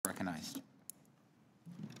recognized.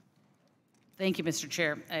 Thank you, Mr.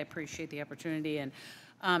 Chair. I appreciate the opportunity. And,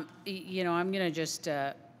 you know, I'm going to just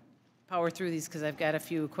power through these because I've got a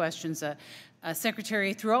few questions.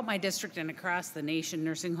 Secretary, throughout my district and across the nation,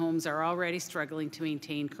 nursing homes are already struggling to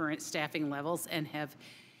maintain current staffing levels and have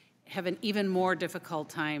an even more difficult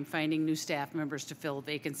time finding new staff members to fill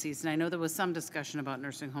vacancies. And I know there was some discussion about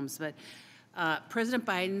nursing homes, but President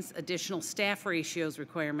Biden's additional staff ratios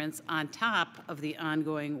requirements on top of the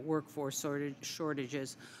ongoing workforce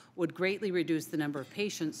shortages would greatly reduce the number of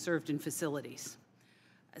patients served in facilities.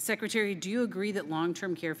 Secretary, do you agree that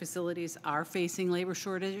long-term care facilities are facing labor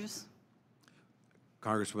shortages?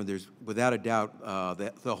 Congressman, there's without a doubt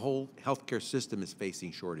that the whole healthcare system is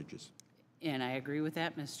facing shortages. And I agree with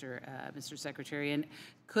that, Mr. Secretary. And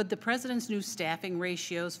could the president's new staffing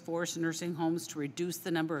ratios force nursing homes to reduce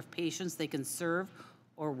the number of patients they can serve,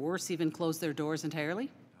 or worse, even close their doors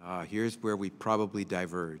entirely? Here's where we probably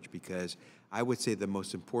diverge, because I would say the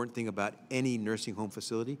most important thing about any nursing home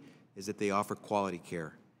facility is that they offer quality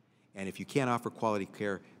care. And if you can't offer quality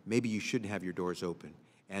care, maybe you shouldn't have your doors open.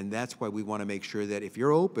 And that's why we want to make sure that if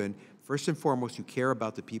you're open, first and foremost, you care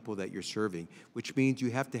about the people that you're serving, which means you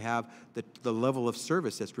have to have the level of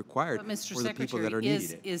service that's required for the people that are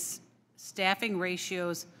needing it. Is staffing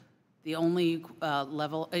ratios the only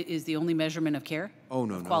is the only measurement of care? Oh,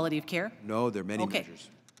 no, quality of care? No, there are many measures.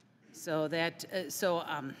 So that,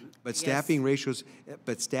 but staffing ratios,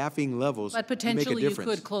 but staffing levels but potentially make a difference.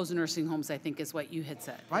 You could close nursing homes, I think is what you had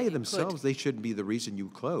said. By themselves, they shouldn't be the reason you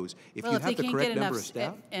close. If you have the correct number of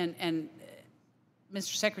staff. And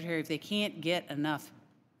Mr. Secretary, if they can't get enough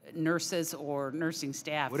nurses or nursing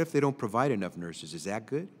staff. What if they don't provide enough nurses? Is that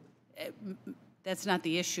good? That's not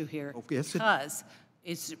the issue here. Okay, because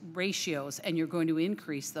it's ratios, and you're going to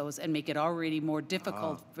increase those and make it already more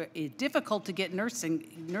difficult to get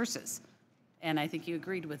nurses. And I think you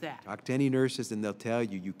agreed with that. Talk to any nurses, and they'll tell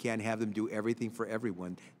you you can't have them do everything for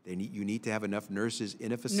everyone. You need to have enough nurses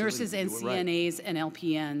in a facility. Nurses and CNAs right. and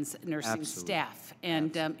LPNs, nursing Absolutely. Staff.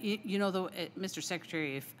 And you know, though, Mr.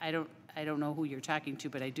 Secretary, if I don't know who you're talking to,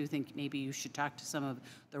 but I do think maybe you should talk to some of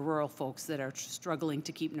the rural folks that are struggling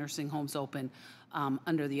to keep nursing homes open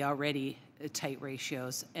under the already tight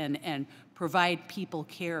ratios, and provide people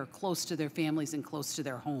care close to their families and close to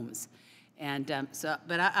their homes. And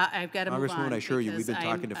but I've got to move on. Congresswoman, I assure you, we've been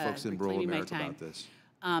talking to folks in rural America about this.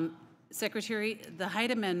 Secretary, the Hyde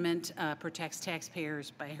Amendment protects taxpayers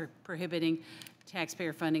by prohibiting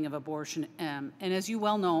taxpayer funding of abortion. And as you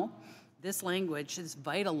well know, this language, this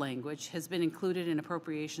vital language, has been included in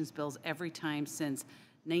appropriations bills every time since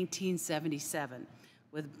 1977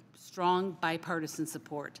 with strong bipartisan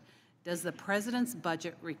support. Does the president's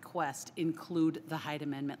budget request include the Hyde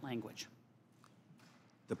Amendment language?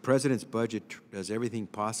 The president's budget does everything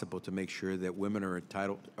possible to make sure that women are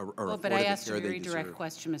entitled or afforded the care they deserve. But I asked a very direct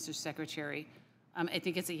question, Mr. Secretary. I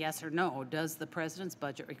think it's a yes or no. Does the president's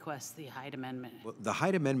budget request the Hyde Amendment? Well, the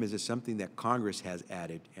Hyde Amendment is something that Congress has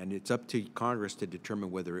added, and it's up to Congress to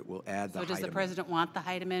determine whether it will add the Hyde Amendment. So does the president want the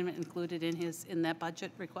Hyde Amendment included in that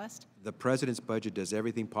budget request? The president's budget does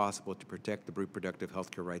everything possible to protect the reproductive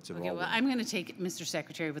health care rights of all women. Well, I'm going to take, Mr.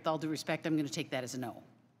 Secretary, with all due respect, I'm going to take that as a no.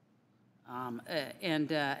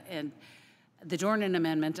 And the Dornan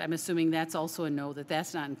Amendment, I'm assuming that's also a no,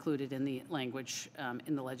 that's not included in the language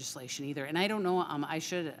in the legislation either. And I don't know, I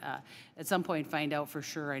should at some point find out for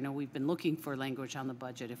sure. I know we've been looking for language on the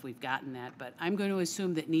budget if we've gotten that, but I'm going to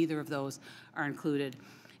assume that neither of those are included,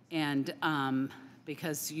 and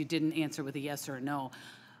because you didn't answer with a yes or a no.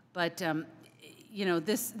 But you know,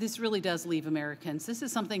 this really does leave Americans. This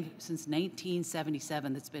is something since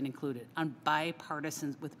 1977 that's been included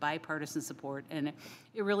with bipartisan support, and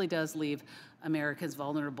it really does leave Americans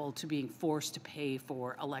vulnerable to being forced to pay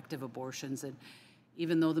for elective abortions. And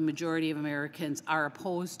even though the majority of Americans are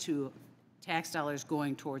opposed to tax dollars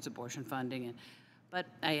going towards abortion funding, but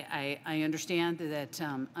I understand that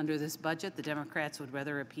under this budget, the Democrats would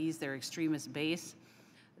rather appease their extremist base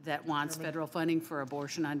that wants federal funding for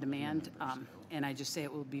abortion on demand, and I just say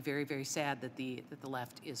it will be very, very sad that the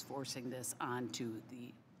left is forcing this onto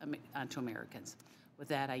Americans. With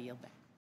that, I yield back.